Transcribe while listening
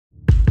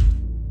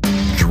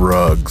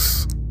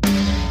Drugs.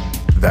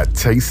 That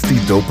tasty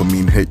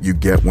dopamine hit you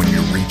get when you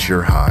reach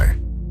your high.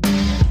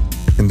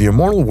 In the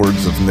immortal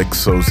words of Nick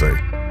Soze,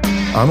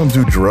 I don't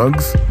do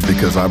drugs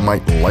because I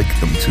might like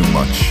them too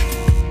much.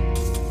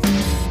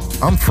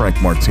 I'm Frank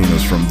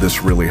Martinez from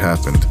This Really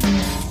Happened,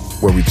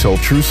 where we tell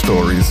true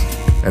stories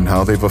and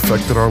how they've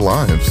affected our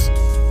lives.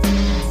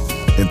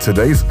 In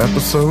today's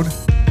episode,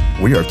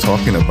 we are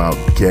talking about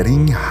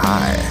getting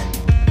high.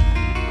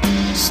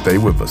 Stay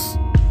with us.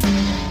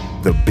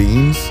 The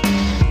beans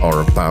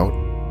are about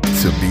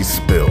to be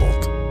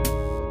spilled.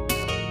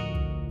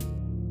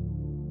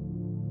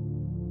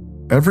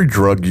 Every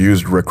drug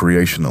used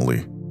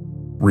recreationally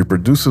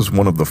reproduces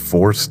one of the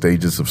 4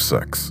 stages of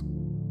sex: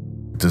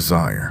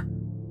 desire,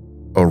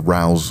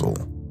 arousal,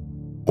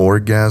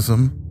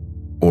 orgasm,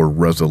 or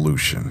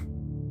resolution.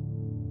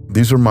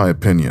 These are my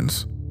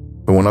opinions,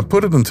 but when I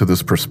put it into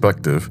this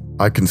perspective,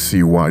 I can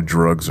see why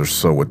drugs are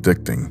so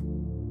addicting.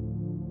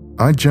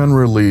 I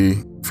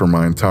generally, for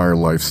my entire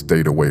life,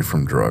 stayed away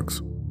from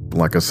drugs.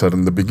 Like I said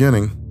in the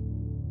beginning,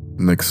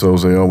 Nick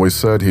Soze always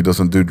said he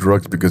doesn't do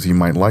drugs because he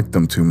might like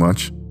them too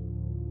much.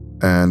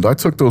 And I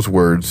took those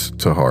words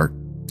to heart,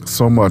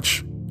 so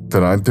much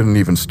that I didn't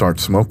even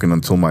start smoking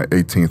until my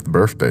 18th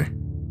birthday.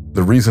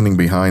 The reasoning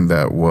behind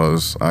that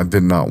was I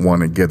did not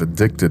want to get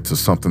addicted to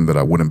something that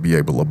I wouldn't be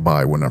able to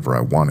buy whenever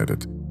I wanted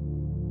it.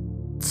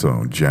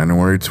 So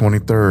January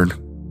 23rd,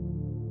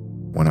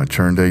 when I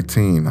turned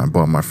 18, I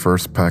bought my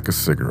first pack of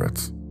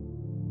cigarettes.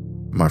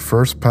 My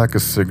first pack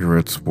of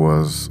cigarettes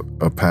was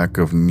a pack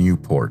of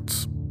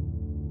Newports.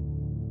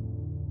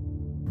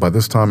 By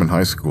this time in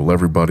high school,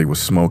 everybody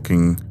was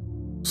smoking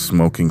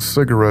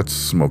cigarettes,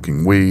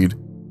 smoking weed,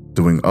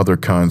 doing other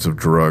kinds of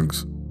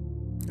drugs,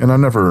 and I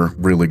never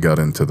really got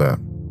into that.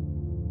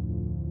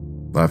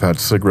 I've had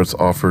cigarettes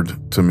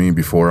offered to me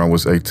before I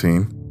was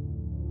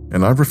 18,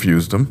 and I've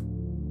refused them.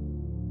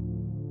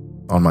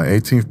 On my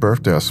 18th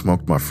birthday, I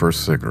smoked my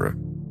first cigarette.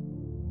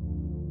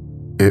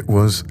 It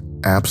was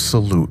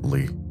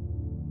absolutely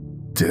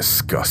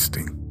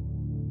disgusting.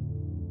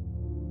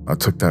 I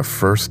took that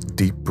first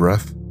deep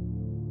breath.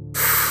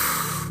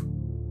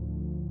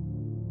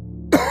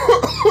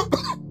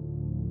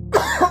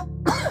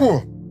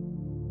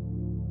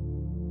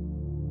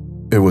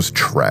 It was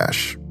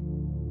trash.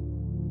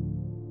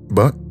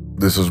 But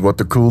this is what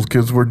the cool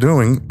kids were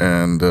doing,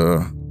 and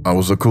I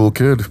was a cool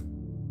kid.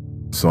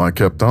 So I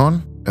kept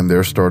on, and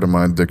there started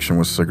my addiction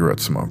with cigarette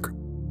smoke.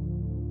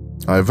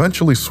 I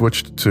eventually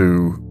switched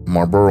to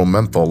Marlboro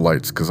menthol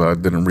lights because I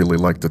didn't really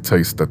like the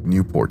taste that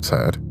Newports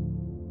had.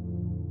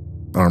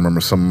 I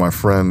remember some of my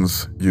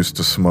friends used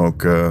to smoke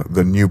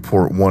the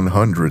Newport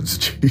 100s.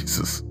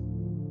 Jesus.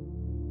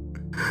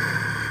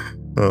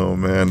 Oh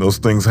man, those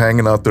things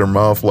hanging out their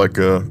mouth like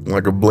a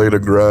blade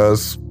of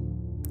grass.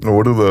 Or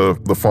what do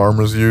the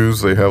farmers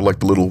use? They have like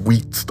the little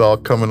wheat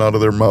stalk coming out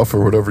of their mouth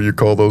or whatever you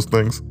call those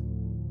things.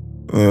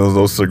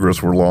 Those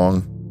cigarettes were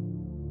long.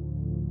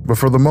 But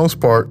for the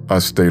most part, I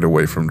stayed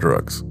away from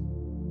drugs.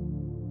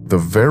 The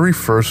very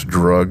first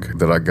drug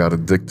that I got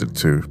addicted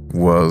to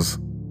was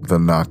the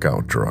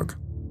knockout drug.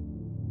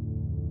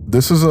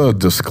 This is a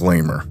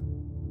disclaimer.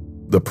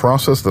 The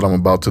process that I'm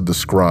about to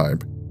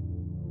describe,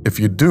 if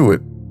you do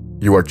it,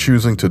 you are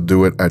choosing to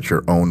do it at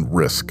your own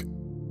risk.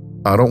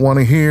 I don't want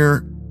to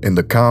hear in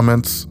the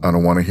comments, I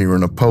don't want to hear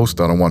in a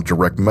post, I don't want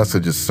direct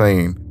messages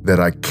saying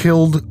that I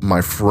killed my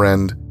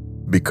friend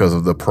because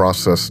of the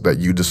process that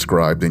you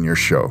described in your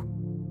show.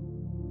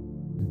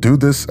 Do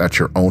this at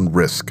your own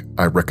risk.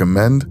 I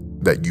recommend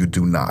that you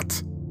do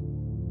not.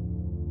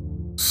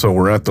 So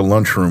we're at the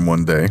lunchroom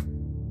one day,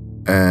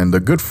 and a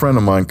good friend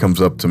of mine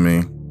comes up to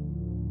me.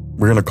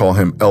 We're going to call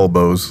him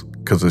Elbows,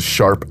 because his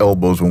sharp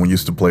elbows when we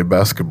used to play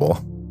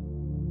basketball.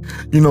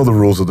 You know the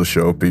rules of the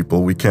show,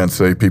 people. We can't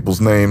say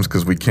people's names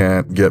because we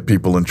can't get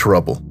people in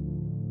trouble.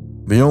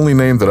 The only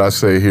name that I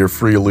say here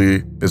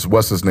freely is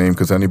Wes's name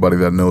because anybody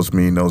that knows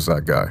me knows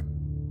that guy.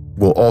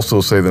 We'll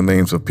also say the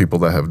names of people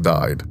that have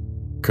died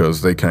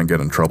because they can't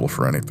get in trouble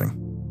for anything.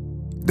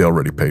 They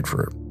already paid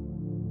for it.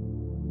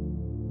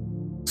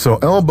 So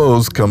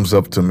Elbows comes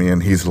up to me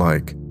and he's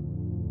like,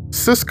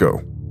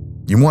 "Cisco,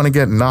 you want to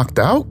get knocked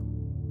out?"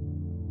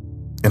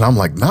 And I'm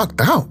like, "Knocked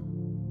out?"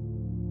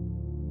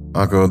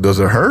 I go, "Does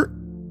it hurt?"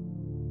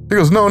 He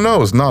goes, No,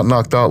 it's not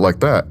knocked out like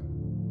that.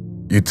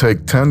 You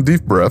take 10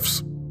 deep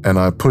breaths and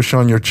I push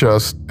on your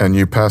chest and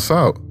you pass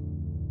out.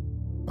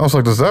 I was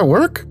like, "Does that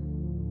work?"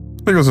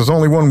 He goes, "There's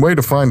only one way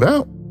to find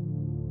out."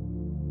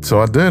 So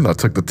I did. I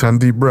took the 10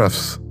 deep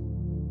breaths.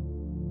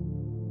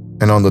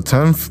 And on the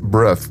 10th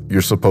breath,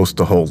 you're supposed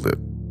to hold it.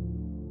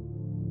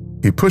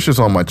 He pushes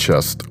on my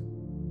chest.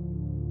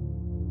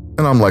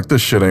 And I'm like,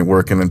 this shit ain't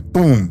working. And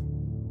boom,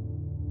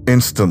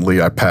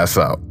 instantly I pass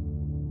out.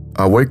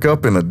 I wake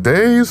up in a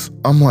daze.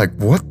 I'm like,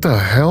 what the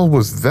hell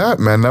was that,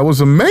 man? That was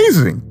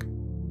amazing.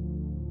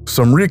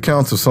 Some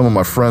recounts of some of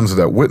my friends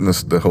that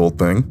witnessed the whole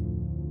thing,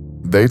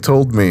 they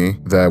told me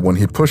that when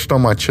he pushed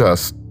on my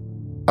chest,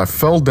 I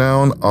fell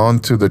down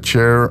onto the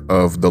chair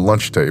of the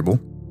lunch table,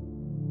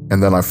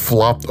 and then I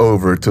flopped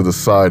over to the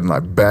side and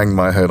I banged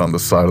my head on the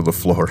side of the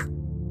floor.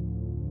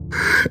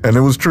 And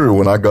it was true.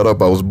 When I got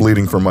up, I was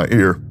bleeding from my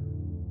ear.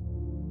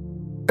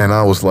 And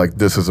I was like,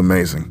 this is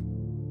amazing.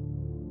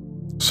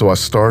 So I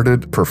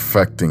started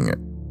perfecting it.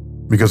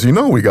 Because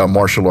we got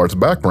martial arts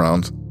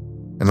backgrounds.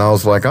 And I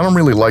was like, I don't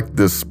really like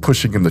this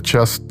pushing in the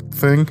chest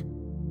thing.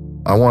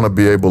 I want to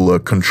be able to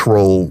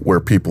control where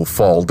people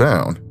fall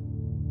down.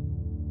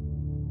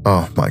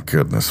 Oh my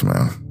goodness,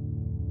 man.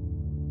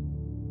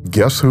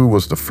 Guess who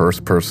was the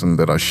first person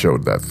that I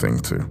showed that thing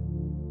to?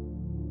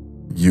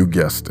 You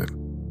guessed it.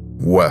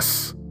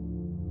 Wes.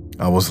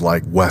 I was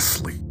like,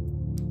 Wesley,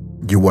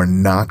 you are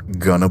not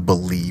gonna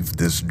believe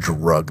this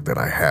drug that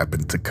I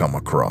happened to come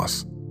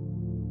across.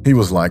 He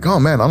was like, oh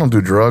man, I don't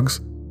do drugs.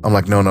 I'm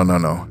like,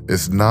 no.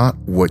 It's not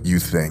what you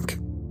think.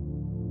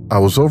 I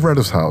was over at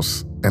his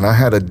house and I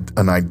had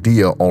an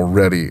idea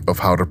already of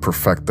how to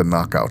perfect the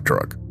knockout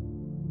drug.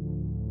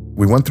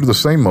 We went through the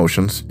same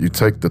motions. You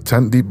take the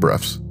 10 deep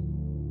breaths,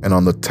 and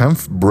on the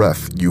 10th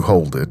breath, you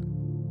hold it.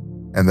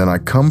 And then I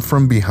come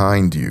from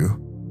behind you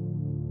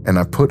and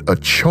I put a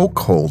choke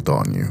hold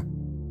on you.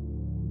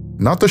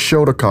 Not the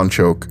Shotokan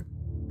choke,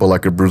 but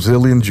like a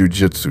Brazilian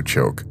jiu-jitsu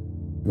choke,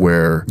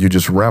 where you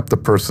just wrap the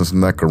person's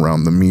neck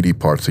around the meaty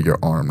parts of your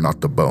arm,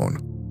 not the bone.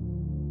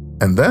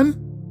 And then,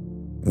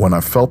 when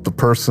I felt the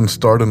person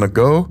starting to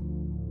go,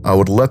 I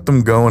would let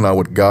them go and I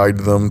would guide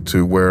them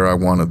to where I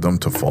wanted them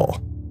to fall.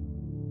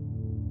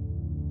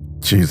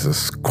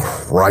 Jesus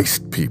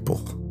Christ,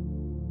 people.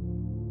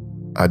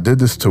 I did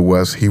this to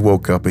Wes. He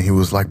woke up and he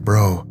was like,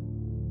 bro,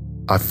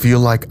 I feel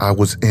like I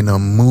was in a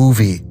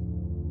movie.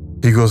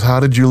 He goes, how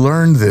did you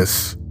learn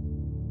this?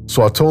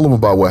 So I told him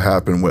about what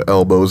happened with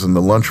elbows in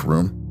the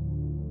lunchroom.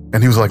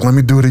 And he was like, let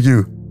me do it to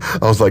you.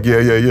 I was like,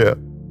 yeah.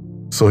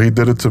 So he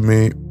did it to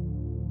me.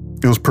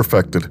 It was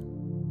perfected.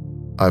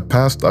 I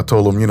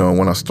told him,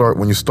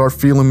 when you start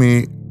feeling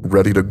me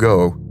ready to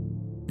go,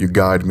 you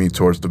guide me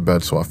towards the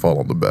bed so I fall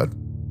on the bed.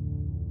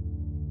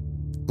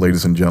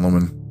 Ladies and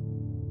gentlemen,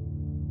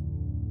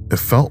 it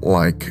felt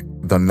like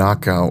the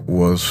knockout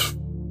was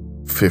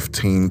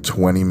 15,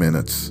 20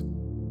 minutes.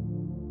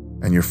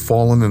 And you're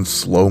falling in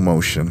slow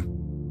motion.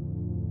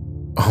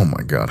 Oh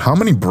my God, how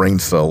many brain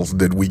cells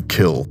did we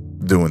kill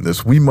doing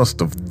this? We must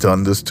have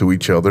done this to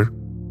each other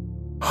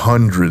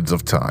hundreds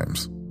of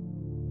times.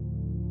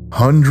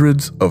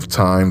 Hundreds of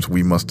times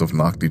we must have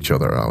knocked each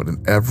other out,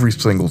 and every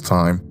single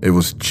time it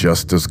was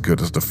just as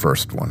good as the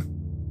first one.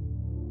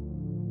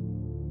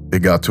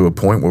 It got to a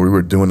point where we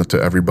were doing it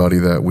to everybody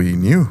that we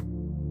knew.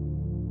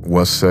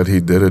 Wes said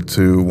he did it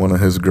to one of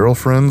his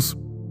girlfriends,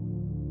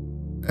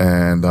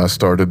 and I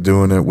started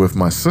doing it with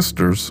my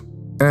sisters.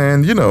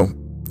 And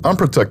I'm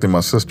protecting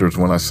my sisters.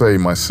 When I say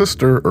my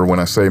sister,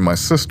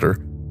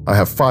 I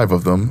have 5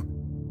 of them.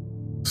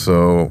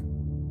 So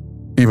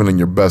even in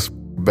your best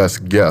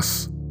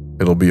guess,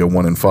 it'll be a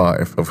 1 in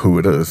 5 of who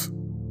it is.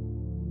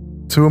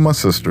 2 of my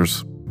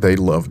sisters, they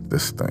loved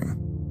this thing.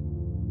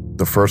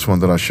 The first one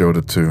that I showed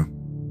it to,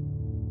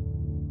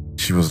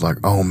 she was like,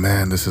 oh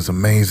man, this is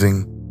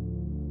amazing.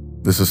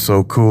 This is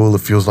so cool.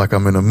 It feels like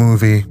I'm in a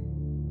movie.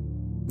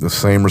 The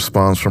same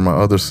response from my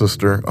other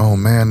sister. Oh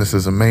man, this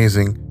is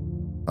amazing.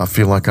 I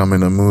feel like I'm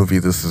in a movie.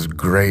 This is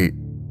great.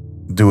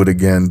 Do it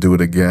again.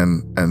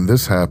 And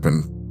this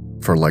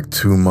happened for like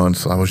 2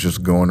 months. I was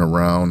just going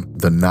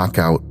around the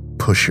knockout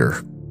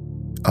pusher.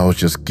 I was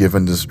just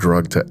giving this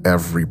drug to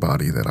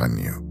everybody that I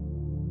knew.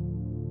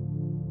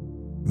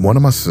 One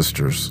of my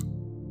sisters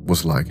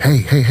was like,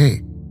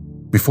 hey,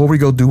 before we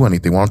go do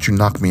anything, why don't you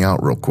knock me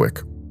out real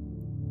quick?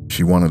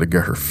 She wanted to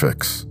get her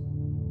fix.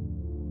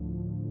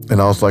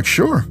 And I was like,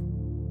 sure.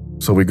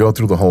 So we go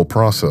through the whole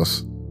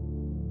process.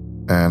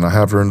 And I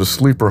have her in the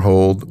sleeper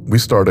hold. We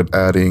started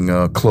adding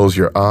close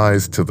your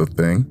eyes to the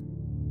thing.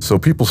 So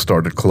people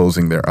started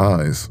closing their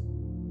eyes.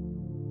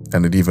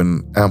 And it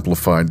even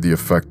amplified the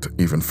effect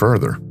even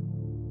further.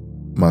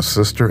 My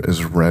sister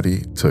is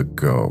ready to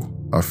go.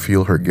 I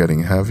feel her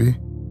getting heavy.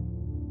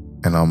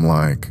 And I'm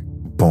like,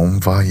 bon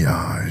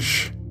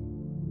voyage.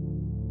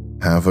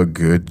 Have a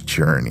good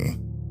journey.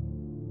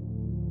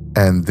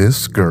 And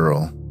this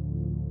girl,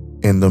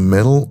 in the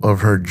middle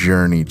of her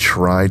journey,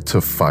 tried to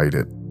fight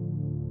it.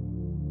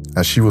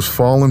 As she was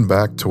falling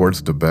back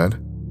towards the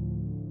bed,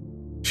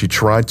 she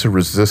tried to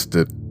resist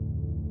it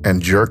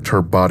and jerked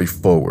her body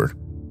forward.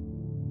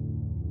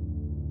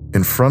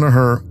 In front of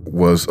her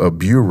was a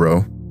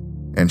bureau,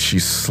 and she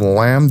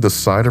slammed the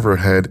side of her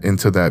head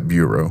into that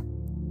bureau,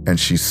 and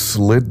she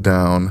slid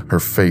down her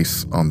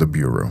face on the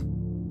bureau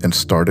and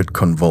started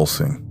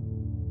convulsing.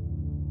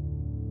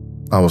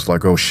 I was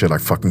like, oh shit, I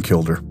fucking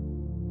killed her.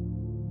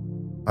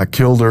 I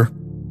killed her.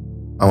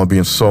 I'm gonna be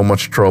in so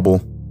much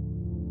trouble.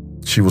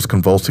 She was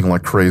convulsing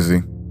like crazy,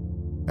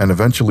 and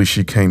eventually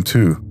she came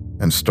to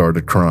and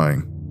started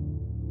crying.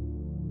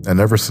 And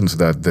ever since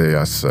that day,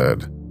 I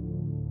said,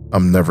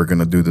 I'm never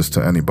gonna do this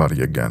to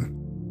anybody again.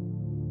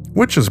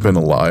 Which has been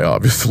a lie,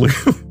 obviously.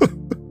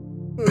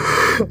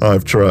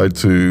 I've tried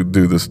to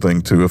do this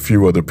thing to a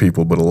few other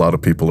people, but a lot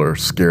of people are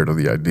scared of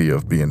the idea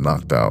of being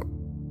knocked out.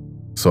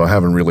 So I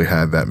haven't really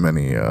had that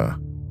many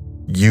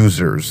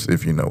users,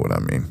 if you know what I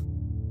mean.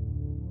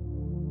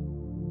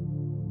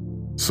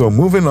 So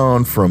moving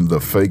on from the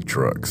fake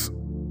drugs.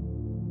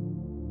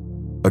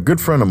 A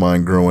good friend of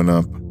mine growing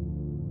up,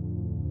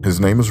 his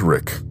name is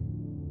Rick,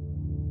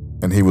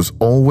 and he was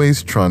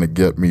always trying to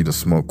get me to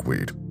smoke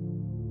weed.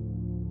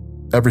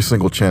 Every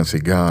single chance he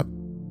got,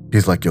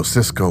 he's like, yo,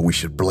 Cisco, we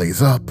should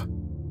blaze up.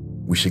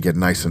 We should get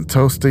nice and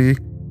toasty.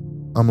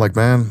 I'm like,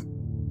 man,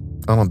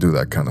 I don't do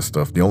that kind of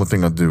stuff. The only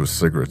thing I do is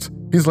cigarettes.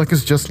 He's like,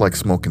 it's just like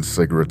smoking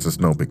cigarettes. It's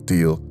no big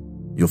deal.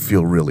 You'll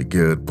feel really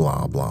good,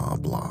 blah, blah,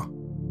 blah.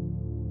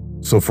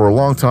 So for a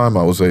long time,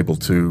 I was able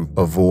to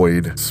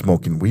avoid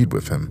smoking weed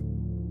with him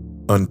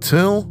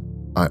until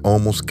I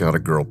almost got a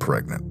girl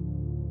pregnant.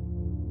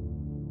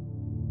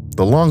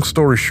 The long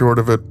story short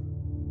of it,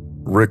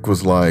 Rick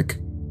was like,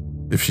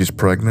 if she's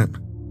pregnant,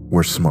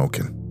 we're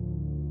smoking.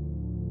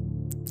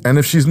 And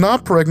if she's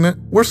not pregnant,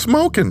 we're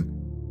smoking.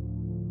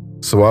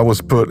 So I was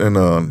put in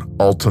an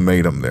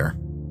ultimatum there.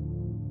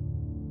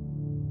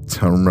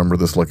 I remember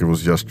this like it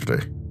was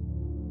yesterday.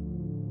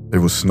 It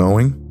was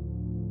snowing,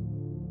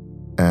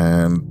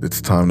 and it's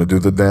time to do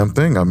the damn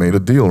thing. I made a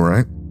deal,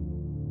 right?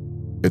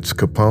 It's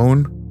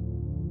Capone,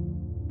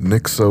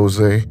 Nick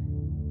Soze,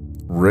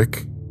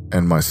 Rick,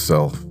 and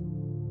myself.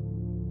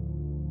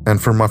 And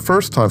for my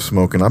first time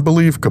smoking, I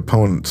believe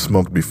Capone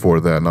smoked before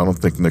that, and I don't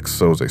think Nick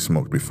Soze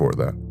smoked before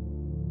that.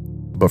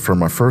 But for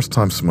my first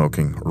time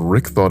smoking,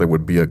 Rick thought it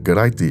would be a good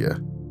idea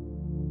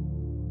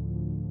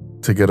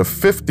to get a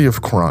 50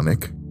 of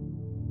Chronic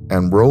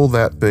and roll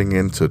that thing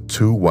into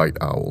 2 White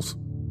Owls.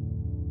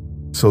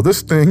 So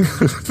this thing,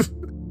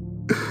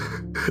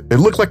 it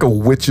looked like a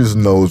witch's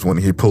nose when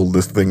he pulled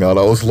this thing out.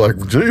 I was like,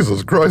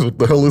 Jesus Christ, what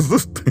the hell is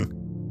this thing?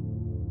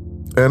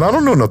 And I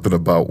don't know nothing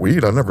about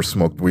weed. I never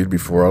smoked weed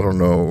before. I don't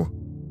know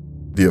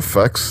the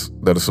effects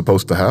that it's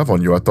supposed to have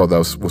on you. I thought that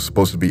was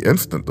supposed to be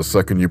instant. The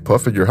second you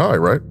puff it, you're high,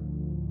 right?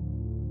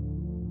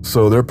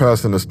 So they're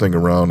passing this thing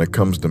around. It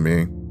comes to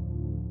me,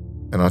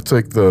 and I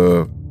take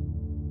the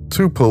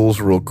 2 pulls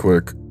real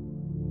quick,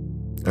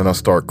 and I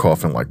start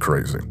coughing like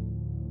crazy.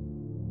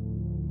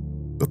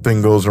 The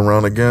thing goes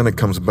around again. It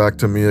comes back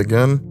to me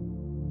again.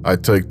 I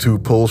take 2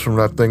 pulls from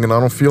that thing, and I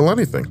don't feel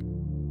anything.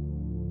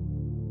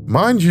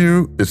 Mind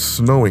you, it's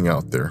snowing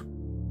out there,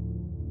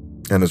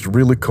 and it's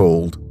really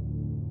cold,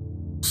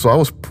 so I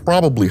was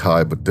probably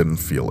high but didn't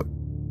feel it.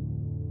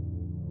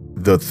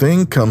 The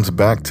thing comes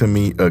back to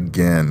me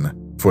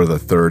again for the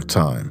 3rd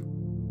time,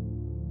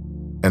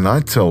 and I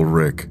tell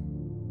Rick,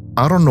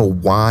 I don't know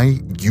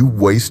why you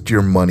waste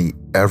your money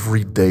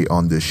every day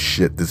on this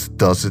shit. This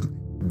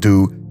doesn't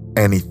do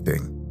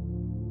anything.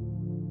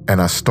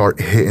 And I start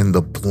hitting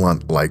the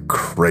blunt like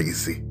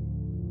crazy.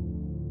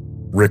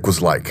 Rick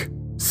was like,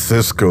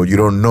 Cisco, you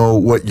don't know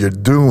what you're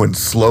doing.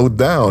 Slow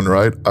down,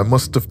 right? I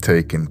must have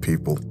taken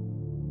people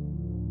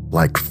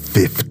like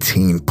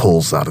 15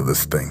 pulls out of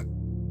this thing.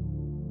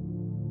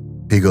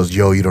 He goes,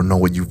 yo, you don't know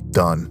what you've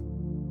done.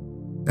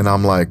 And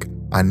I'm like,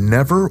 I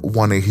never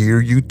want to hear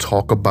you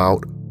talk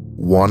about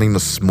wanting to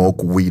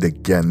smoke weed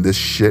again. This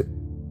shit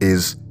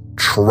is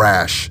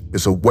trash.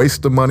 It's a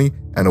waste of money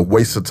and a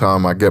waste of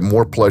time. I get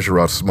more pleasure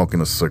out of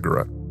smoking a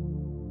cigarette.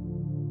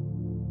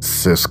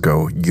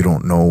 Cisco, you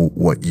don't know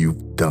what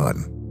you've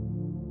done.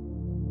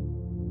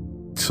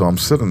 So I'm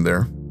sitting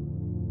there,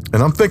 and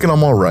I'm thinking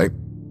I'm all right.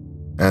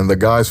 And the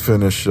guys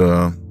finish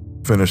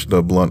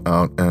the blunt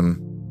out, and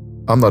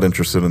I'm not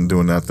interested in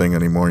doing that thing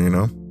anymore, you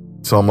know?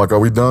 So I'm like, are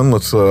we done?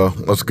 Let's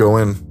go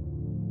in.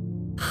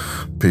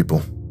 People,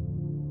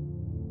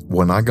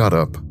 when I got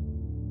up,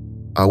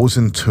 I was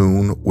in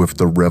tune with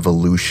the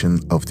revolution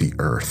of the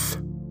earth.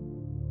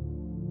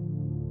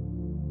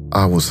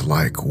 I was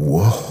like,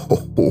 whoa.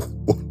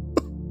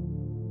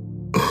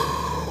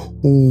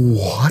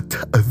 What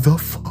the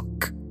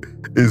fuck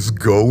is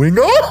going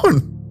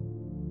on?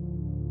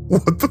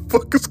 What the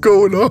fuck is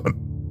going on?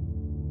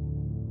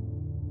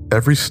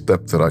 Every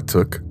step that I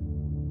took,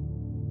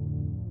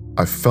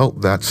 I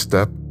felt that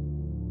step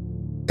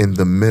in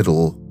the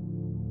middle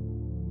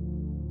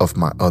of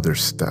my other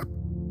step.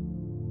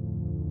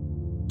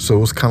 So it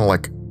was kind of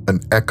like an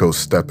echo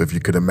step, if you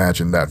could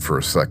imagine that for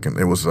a second.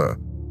 It was a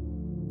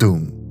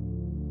doom,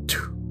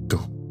 doom,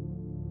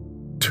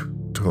 doom,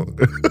 doom, doom.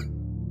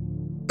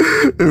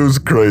 It was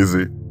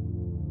crazy.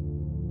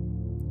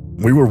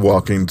 We were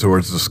walking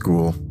towards the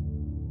school,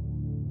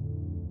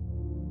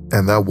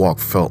 and that walk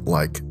felt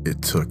like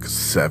it took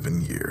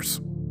 7 years.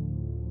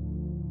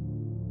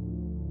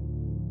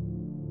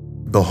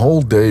 The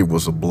whole day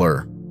was a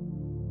blur.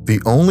 The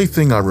only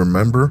thing I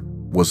remember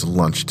was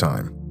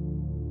lunchtime.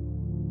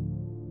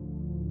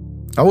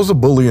 I was a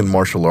bully in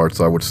martial arts,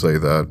 I would say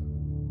that.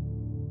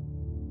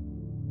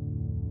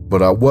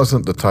 But I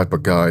wasn't the type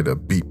of guy to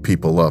beat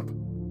people up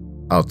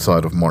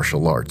outside of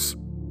martial arts.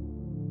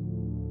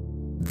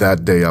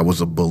 That day I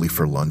was a bully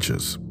for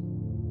lunches.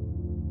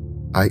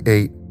 I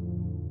ate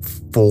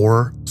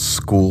 4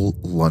 school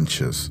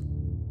lunches.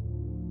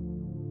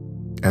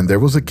 And there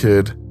was a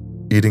kid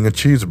eating a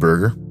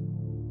cheeseburger,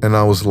 and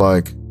I was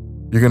like,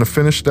 you're gonna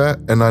finish that?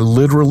 And I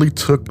literally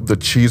took the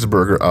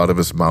cheeseburger out of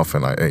his mouth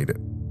and I ate it.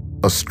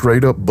 A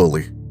straight up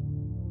bully.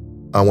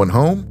 I went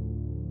home,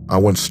 I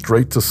went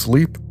straight to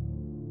sleep.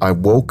 I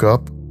woke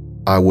up.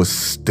 I was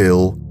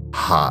still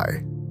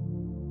high.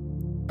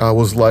 I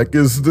was like,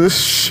 is this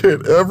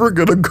shit ever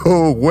gonna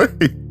go away?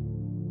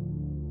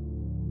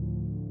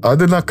 I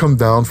did not come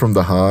down from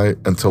the high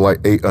until I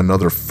ate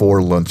another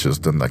 4 lunches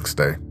the next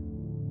day.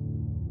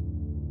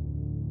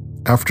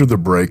 After the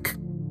break,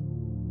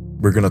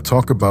 we're gonna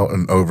talk about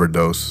an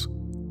overdose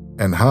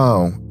and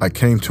how I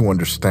came to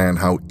understand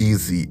how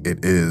easy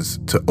it is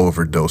to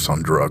overdose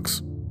on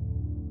drugs.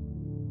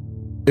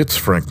 It's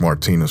Frank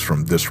Martinez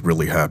from This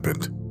Really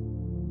Happened.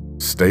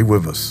 Stay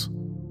with us.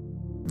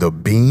 The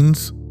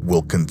beans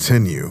will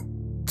continue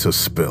to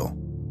spill.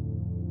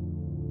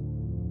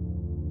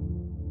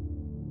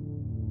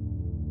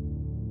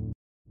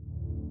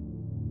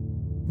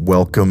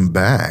 Welcome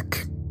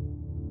back.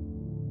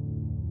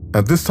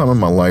 At this time in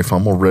my life,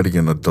 I'm already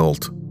an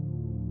adult,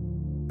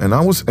 and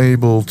I was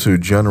able to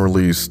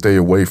generally stay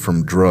away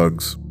from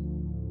drugs.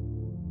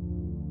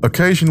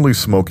 Occasionally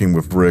smoking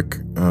with Rick,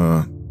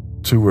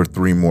 2 or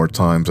 3 more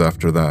times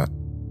after that.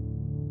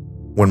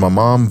 When my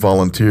mom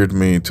volunteered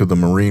me to the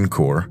Marine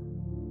Corps,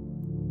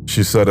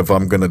 she said if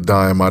I'm gonna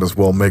die, I might as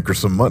well make her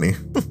some money.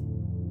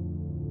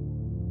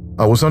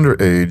 I was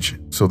underage,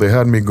 so they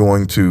had me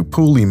going to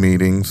poolie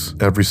meetings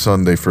every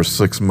Sunday for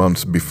 6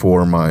 months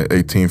before my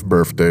 18th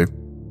birthday,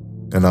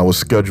 and I was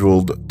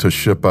scheduled to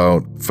ship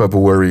out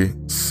February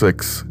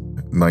 6,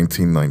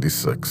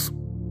 1996.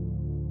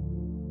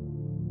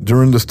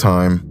 During this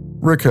time,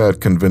 Rick had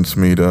convinced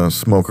me to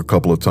smoke a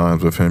couple of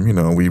times with him. You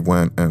know, we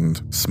went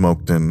and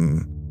smoked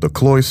in the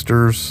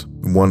cloisters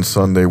one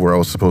Sunday where I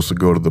was supposed to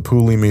go to the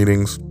poolie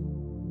meetings.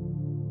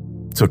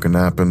 Took a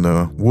nap in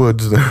the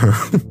woods there.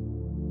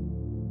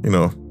 You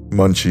know,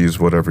 munchies,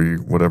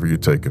 whatever you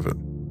take of it.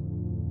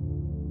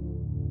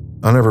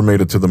 I never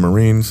made it to the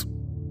Marines.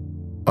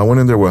 I went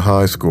in there with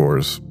high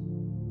scores.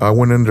 I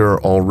went in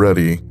there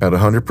already at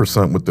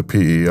 100% with the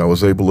PE. I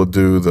was able to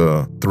do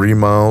the 3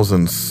 miles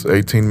in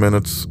 18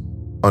 minutes,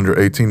 under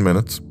 18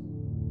 minutes.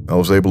 I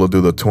was able to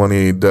do the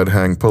 20 dead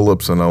hang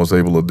pull-ups, and I was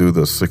able to do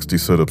the 60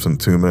 sit-ups in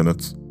 2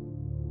 minutes.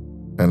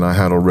 And I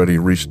had already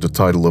reached the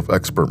title of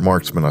expert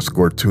marksman. I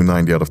scored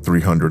 290 out of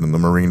 300 in the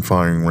Marine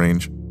firing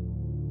range.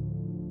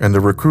 And the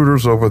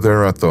recruiters over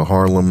there at the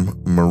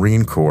Harlem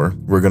Marine Corps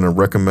were going to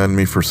recommend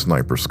me for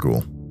sniper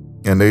school.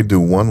 And they do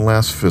one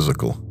last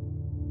physical.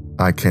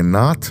 I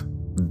cannot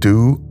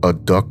do a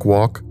duck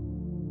walk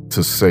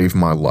to save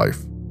my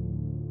life.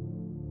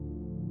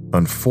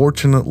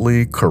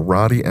 Unfortunately,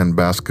 karate and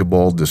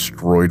basketball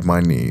destroyed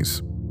my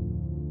knees.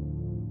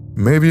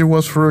 Maybe it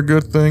was for a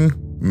good thing,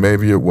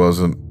 maybe it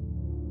wasn't.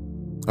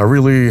 I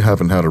really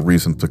haven't had a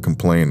reason to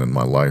complain in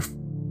my life.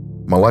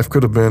 My life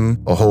could have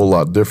been a whole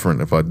lot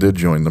different if I did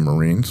join the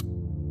Marines,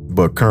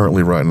 but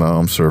currently right now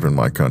I'm serving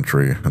my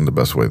country in the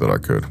best way that I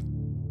could.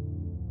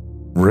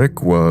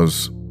 Rick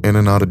was in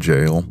and out of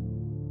jail.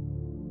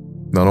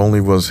 Not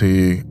only was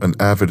he an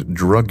avid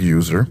drug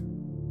user,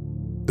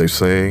 they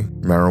say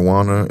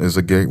marijuana is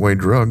a gateway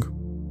drug,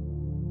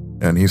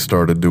 and he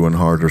started doing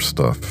harder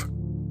stuff.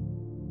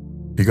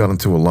 He got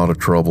into a lot of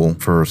trouble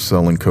for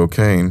selling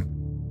cocaine,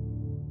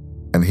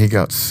 and he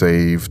got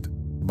saved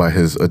by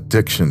his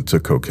addiction to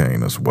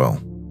cocaine as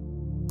well.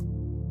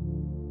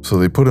 So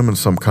they put him in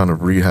some kind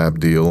of rehab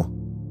deal,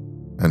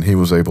 and he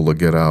was able to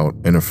get out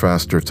in a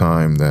faster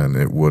time than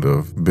it would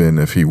have been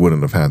if he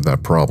wouldn't have had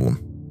that problem.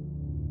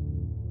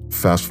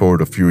 Fast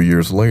forward a few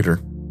years later,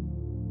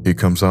 he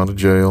comes out of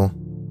jail.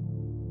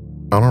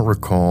 I don't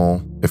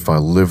recall if I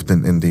lived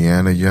in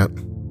Indiana yet.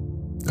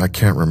 I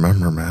can't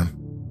remember, man.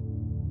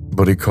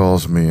 But he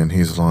calls me and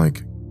he's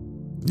like,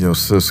 "Yo,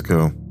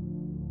 Cisco,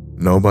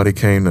 nobody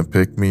came to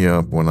pick me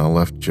up when I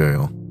left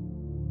jail.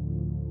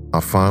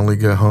 I finally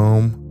get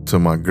home to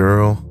my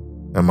girl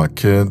and my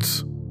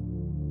kids,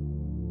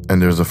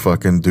 and there's a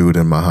fucking dude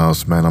in my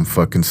house, man. I'm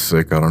fucking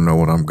sick. I don't know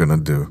what I'm gonna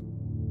do."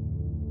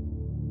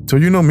 So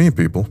you know me,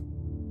 people.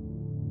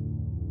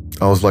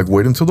 I was like,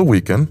 wait until the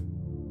weekend.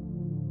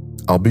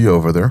 I'll be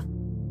over there,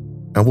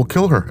 and we'll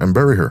kill her and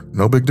bury her.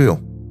 No big deal.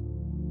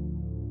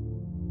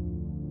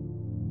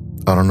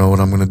 I don't know what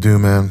I'm gonna do,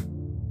 man.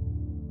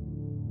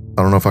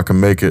 I don't know if I can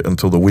make it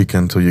until the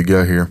weekend till you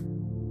get here.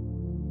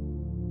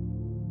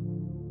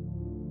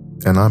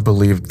 And I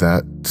believe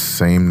that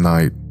same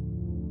night,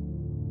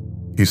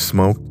 he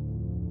smoked,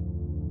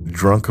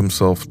 drunk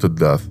himself to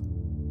death,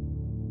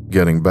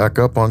 getting back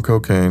up on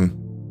cocaine,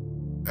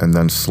 and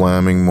then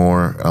slamming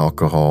more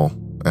alcohol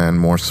and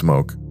more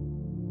smoke.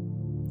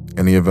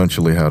 And he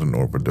eventually had an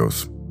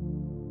overdose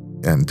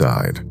and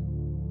died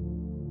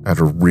at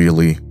a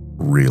really,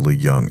 really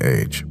young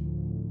age.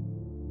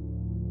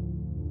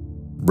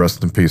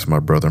 Rest in peace, my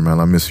brother, man.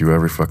 I miss you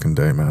every fucking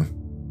day, man.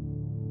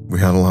 We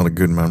had a lot of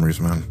good memories,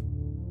 man.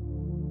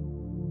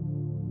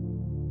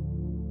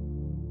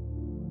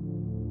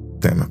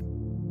 Damn it.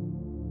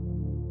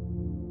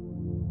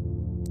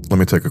 Let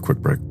me take a quick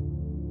break.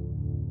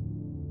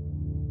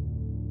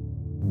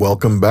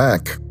 Welcome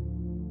back.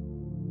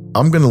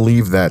 I'm going to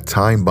leave that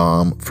time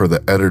bomb for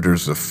the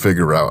editors to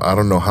figure out. I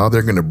don't know how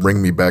they're going to bring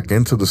me back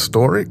into the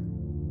story,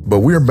 But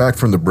we are back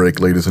from the break,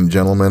 ladies and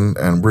gentlemen,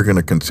 and we're going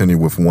to continue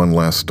with one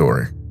last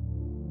story.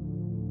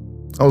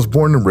 I was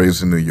born and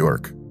raised in New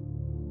York.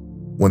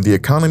 When the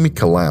economy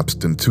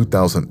collapsed in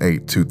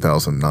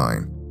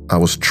 2008-2009, I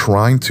was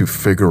trying to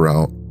figure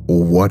out,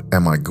 what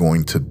am I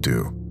going to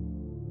do?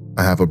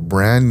 I have a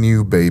brand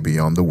new baby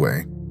on the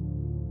way,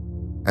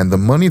 and the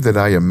money that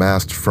I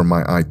amassed from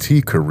my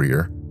IT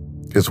career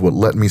is what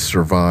let me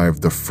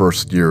survive the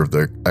first year of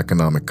the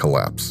economic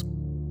collapse.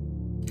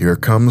 Here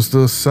comes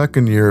the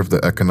second year of the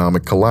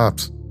economic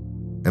collapse,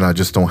 and I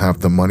just don't have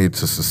the money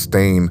to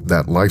sustain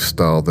that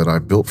lifestyle that I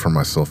built for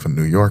myself in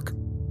New York.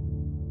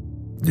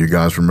 You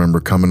guys remember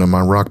coming to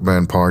my rock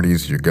band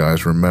parties. You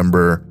guys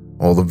remember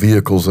all the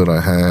vehicles that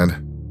I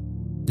had.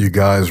 You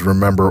guys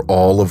remember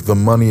all of the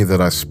money that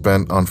I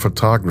spent on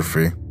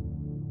photography.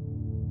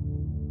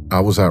 I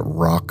was at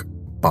rock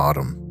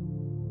bottom,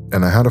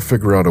 and I had to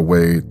figure out a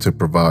way to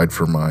provide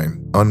for my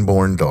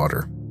unborn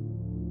daughter.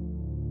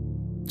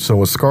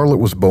 So as Scarlett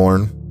was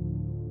born,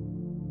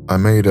 I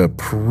made a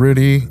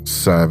pretty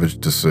savage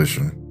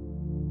decision.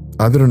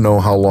 I didn't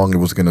know how long it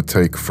was going to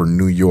take for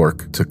New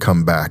York to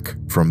come back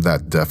from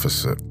that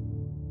deficit.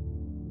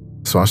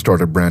 So I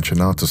started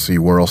branching out to see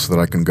where else that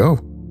I can go.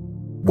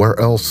 Where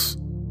else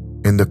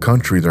in the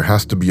country there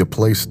has to be a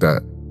place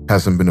that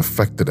hasn't been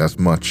affected as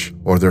much,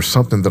 or there's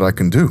something that I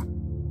can do.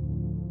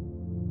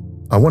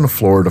 I went to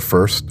Florida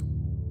first,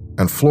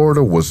 and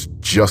Florida was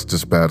just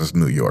as bad as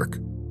New York.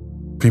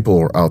 People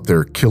were out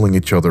there killing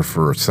each other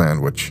for a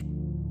sandwich.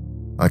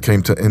 I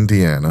came to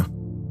Indiana,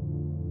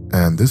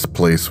 and this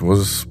place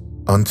was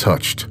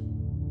untouched.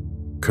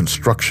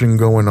 Construction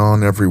going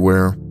on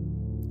everywhere.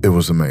 It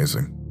was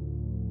amazing.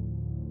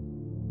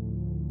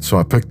 So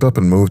I picked up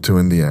and moved to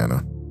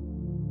Indiana.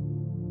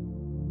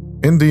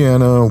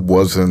 Indiana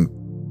wasn't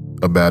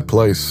a bad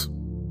place.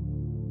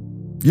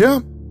 Yeah,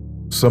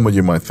 some of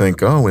you might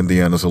think, oh,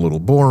 Indiana's a little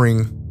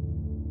boring.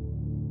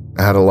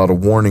 I had a lot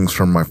of warnings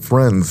from my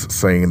friends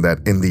saying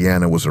that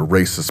Indiana was a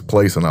racist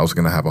place and I was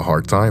going to have a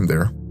hard time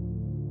there.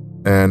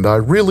 And I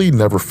really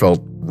never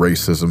felt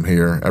racism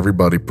here.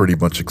 Everybody pretty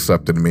much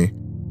accepted me.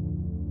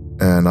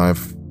 And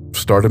I've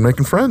started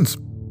making friends.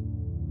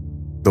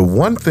 The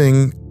one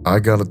thing I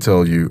gotta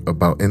tell you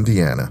about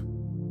Indiana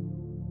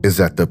is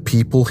that the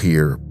people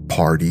here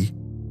party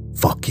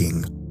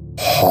fucking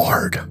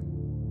hard.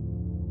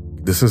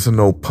 This isn't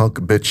no punk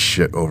bitch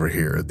shit over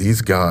here.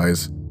 These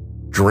guys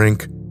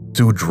drink,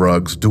 do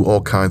drugs, do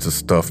all kinds of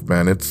stuff,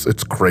 man.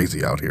 It's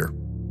crazy out here.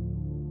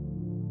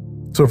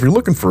 So if you're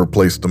looking for a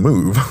place to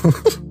move,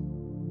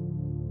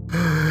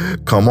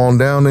 come on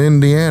down to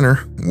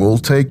Indiana. We'll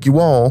take you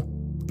all.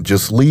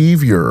 Just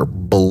leave your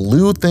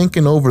blue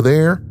thinking over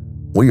there.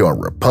 We are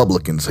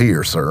Republicans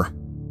here, sir.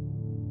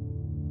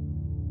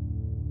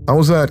 I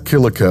was at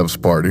Killer Kev's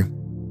party,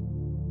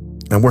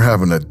 and we're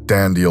having a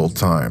dandy old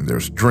time.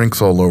 There's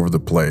drinks all over the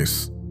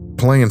place,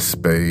 playing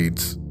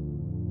spades,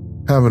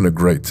 having a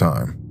great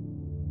time.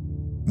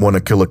 One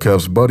of Killer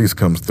Kev's buddies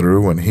comes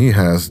through, and he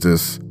has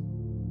this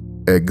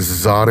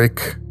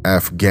exotic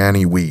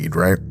Afghani weed,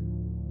 right?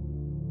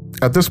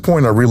 At this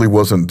point, I really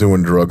wasn't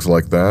doing drugs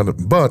like that,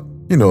 but,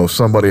 you know, if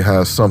somebody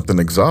has something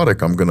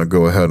exotic, I'm gonna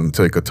go ahead and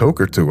take a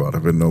toke or two out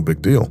of it, no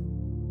big deal.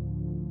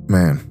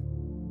 Man,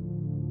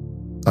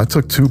 I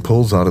took 2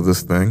 pulls out of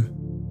this thing,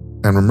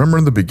 and remember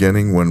in the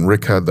beginning when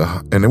Rick had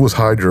and it was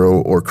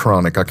hydro or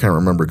chronic, I can't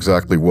remember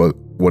exactly what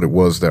it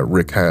was that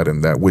Rick had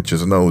in that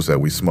witch's nose that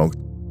we smoked.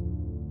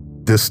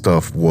 This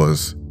stuff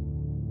was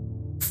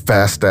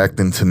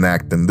fast-acting to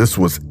Tinactin. This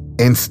was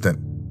instant.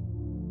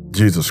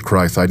 Jesus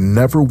Christ, I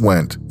never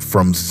went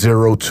from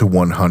 0 to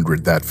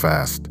 100 that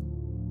fast.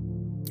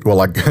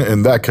 Well,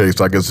 in that case,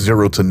 I guess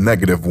 0 to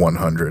negative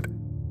 100.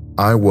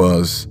 I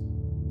was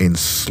in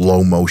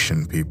slow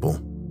motion, people.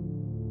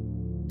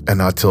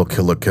 And I tell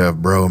Killer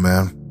Kev, bro,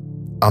 man,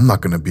 I'm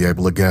not gonna be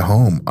able to get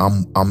home.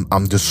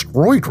 I'm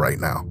destroyed right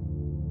now.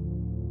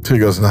 He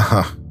goes,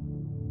 nah,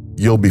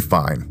 you'll be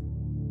fine.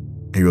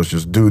 He goes,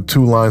 just do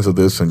 2 lines of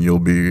this and you'll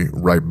be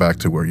right back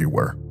to where you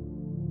were.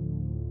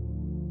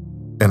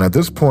 And at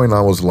this point,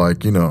 I was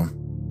like, you know,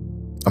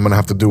 I'm gonna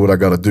have to do what I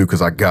gotta do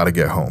because I gotta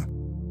get home.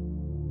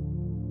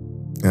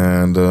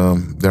 And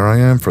there I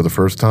am for the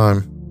first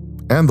time,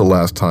 and the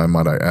last time,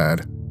 might I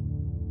add.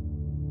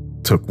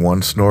 Took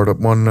 1 snort up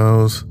one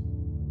nose,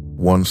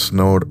 1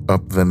 snort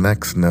up the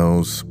next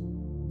nose,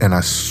 and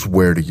I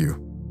swear to you,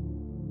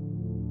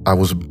 I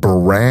was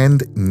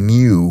brand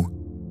new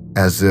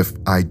as if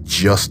I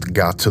just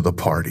got to the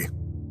party.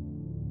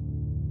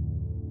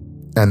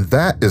 And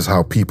that is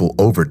how people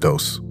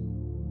overdose.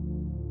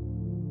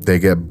 They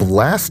get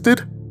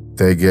blasted,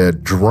 they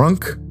get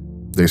drunk,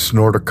 they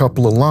snort a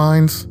couple of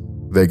lines,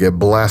 they get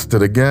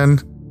blasted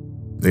again,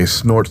 they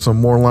snort some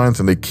more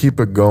lines, and they keep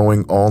it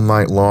going all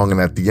night long.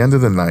 And at the end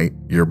of the night,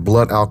 your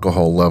blood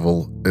alcohol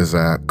level is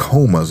at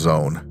coma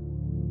zone.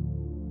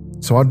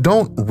 So I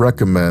don't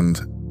recommend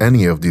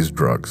any of these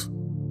drugs.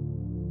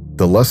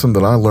 The lesson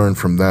that I learned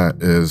from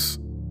that is,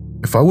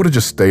 if I would have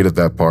just stayed at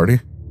that party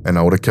and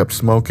I would have kept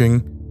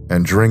smoking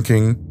and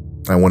drinking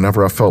And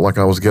whenever I felt like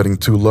I was getting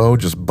too low,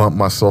 just bump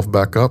myself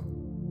back up,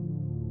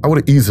 I would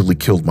have easily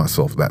killed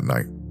myself that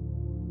night.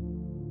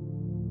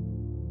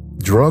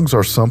 Drugs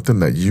are something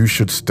that you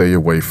should stay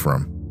away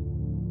from.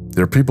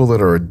 There are people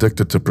that are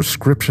addicted to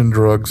prescription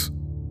drugs.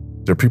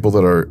 There are people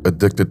that are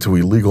addicted to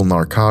illegal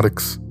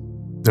narcotics.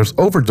 There's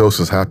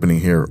overdoses happening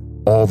here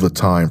all the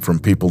time from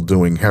people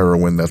doing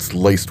heroin that's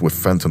laced with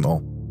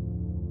fentanyl.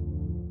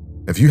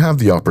 If you have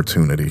the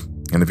opportunity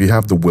and if you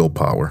have the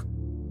willpower,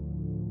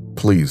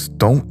 please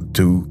don't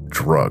do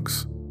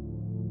drugs.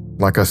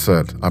 Like I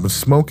said, I've been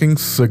smoking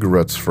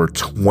cigarettes for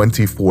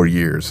 24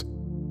 years,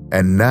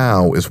 and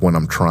now is when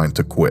I'm trying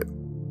to quit.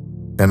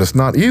 And it's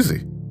not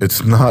easy.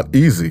 It's not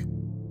easy.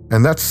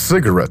 And that's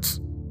cigarettes.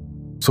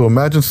 So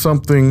imagine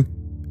something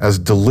as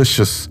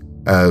delicious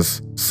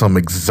as some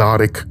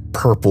exotic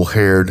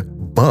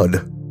purple-haired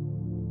bud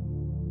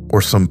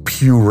or some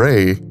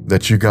puree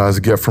that you guys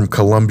get from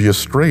Columbia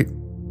Straight.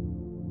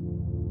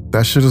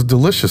 That shit is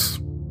delicious.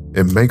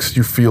 It makes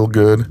you feel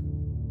good,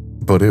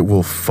 but it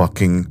will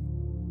fucking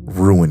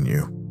ruin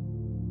you.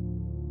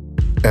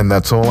 And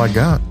that's all I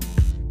got.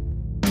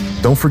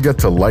 Don't forget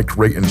to like,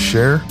 rate, and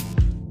share.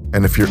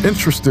 And if you're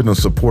interested in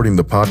supporting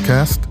the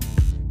podcast,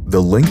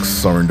 the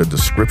links are in the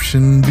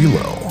description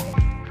below.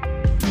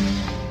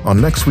 On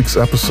next week's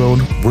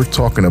episode, we're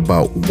talking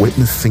about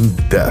witnessing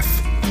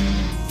death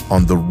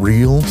on The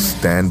Real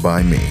Stand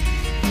By Me.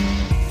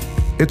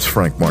 It's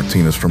Frank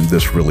Martinez from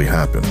This Really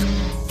Happened.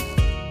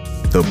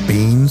 The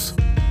beans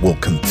will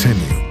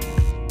continue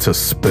to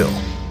spill.